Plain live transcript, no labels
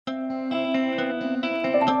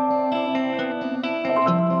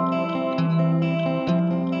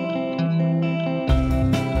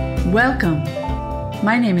Welcome.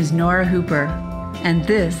 My name is Nora Hooper, and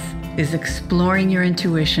this is Exploring Your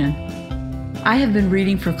Intuition. I have been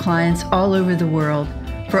reading for clients all over the world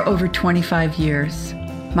for over 25 years.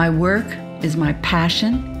 My work is my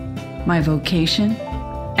passion, my vocation,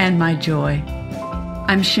 and my joy.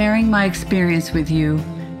 I'm sharing my experience with you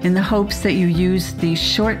in the hopes that you use these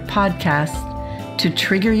short podcasts to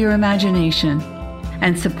trigger your imagination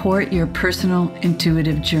and support your personal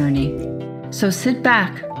intuitive journey. So sit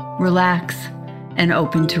back, relax, and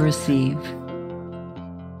open to receive.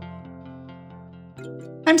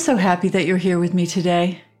 I'm so happy that you're here with me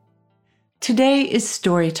today. Today is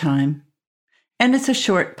story time, and it's a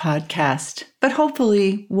short podcast, but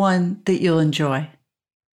hopefully one that you'll enjoy.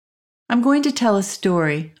 I'm going to tell a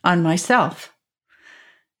story on myself,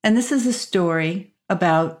 and this is a story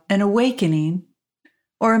about an awakening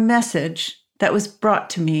or a message that was brought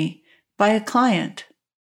to me by a client.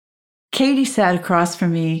 Katie sat across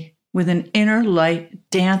from me with an inner light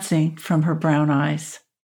dancing from her brown eyes.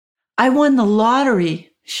 "I won the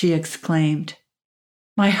lottery," she exclaimed.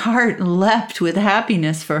 My heart leapt with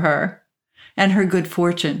happiness for her and her good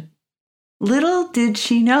fortune. Little did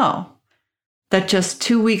she know that just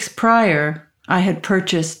 2 weeks prior, I had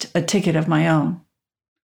purchased a ticket of my own.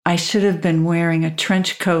 I should have been wearing a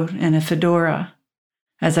trench coat and a fedora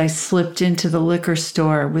as I slipped into the liquor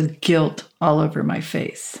store with guilt all over my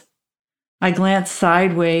face. I glanced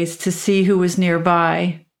sideways to see who was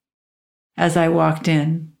nearby as I walked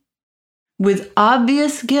in. With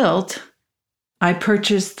obvious guilt, I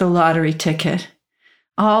purchased the lottery ticket,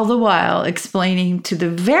 all the while explaining to the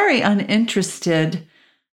very uninterested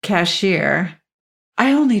cashier,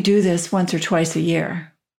 "I only do this once or twice a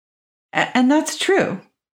year." And that's true.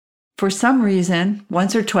 For some reason,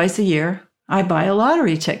 once or twice a year, I buy a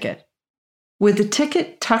lottery ticket. With the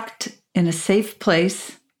ticket tucked in a safe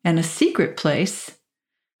place and a secret place,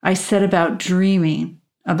 I set about dreaming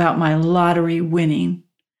about my lottery winning,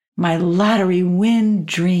 my lottery win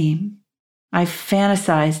dream. I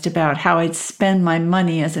fantasized about how I'd spend my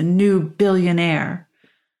money as a new billionaire.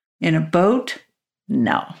 In a boat?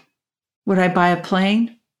 No. Would I buy a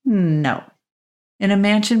plane? No. In a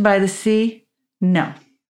mansion by the sea? No.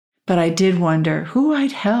 But I did wonder who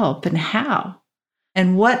I'd help and how,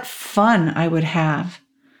 and what fun I would have,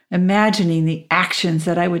 imagining the actions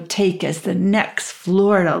that I would take as the next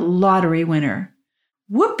Florida lottery winner.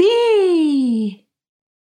 Whoopee!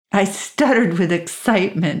 I stuttered with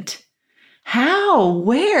excitement. How?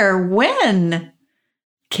 Where? When?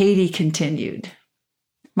 Katie continued.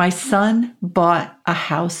 My son bought a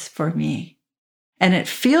house for me, and it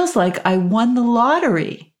feels like I won the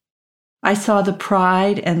lottery. I saw the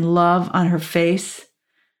pride and love on her face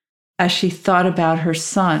as she thought about her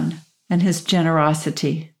son and his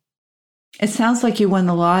generosity. "It sounds like you won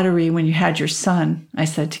the lottery when you had your son," I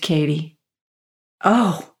said to Katie.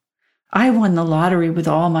 "Oh, I won the lottery with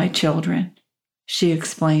all my children," she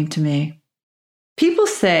explained to me. People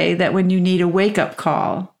say that when you need a wake-up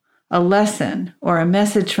call, a lesson, or a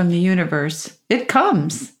message from the universe, it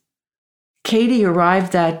comes. Katie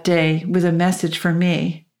arrived that day with a message for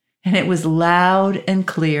me, and it was loud and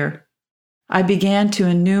clear. I began to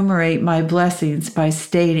enumerate my blessings by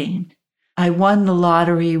stating, "I won the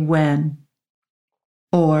lottery when,"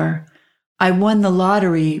 or "I won the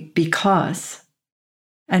lottery because,"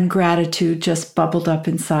 and gratitude just bubbled up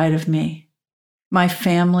inside of me. My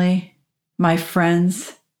family, my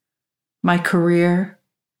friends, my career,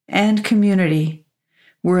 and community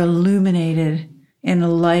were illuminated in a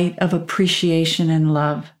light of appreciation and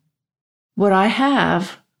love. What I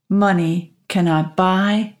have, money cannot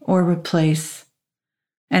buy or replace,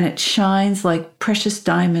 and it shines like precious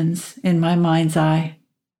diamonds in my mind's eye.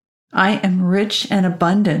 I am rich and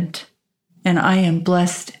abundant, and I am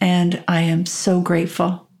blessed, and I am so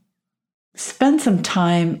grateful. Spend some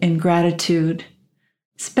time in gratitude.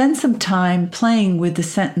 Spend some time playing with the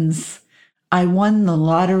sentence, "I won the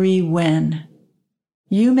lottery when."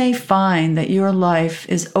 You may find that your life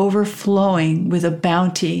is overflowing with a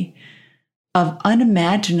bounty of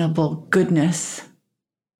unimaginable goodness.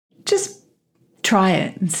 Just try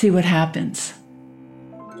it and see what happens.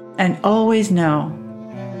 And always know,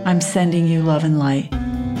 I'm sending you love and light.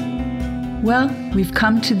 Well, we've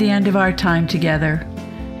come to the end of our time together,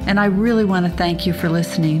 and I really want to thank you for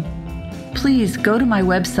listening. Please go to my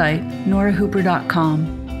website,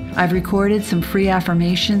 norahooper.com. I've recorded some free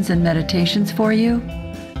affirmations and meditations for you.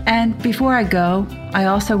 And before I go, I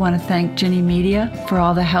also want to thank Ginny Media for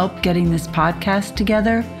all the help getting this podcast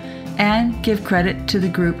together, and give credit to the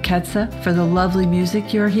group Ketsa for the lovely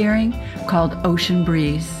music you're hearing called Ocean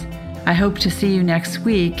Breeze. I hope to see you next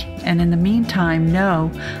week, and in the meantime,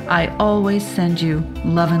 know I always send you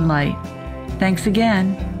love and light. Thanks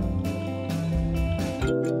again.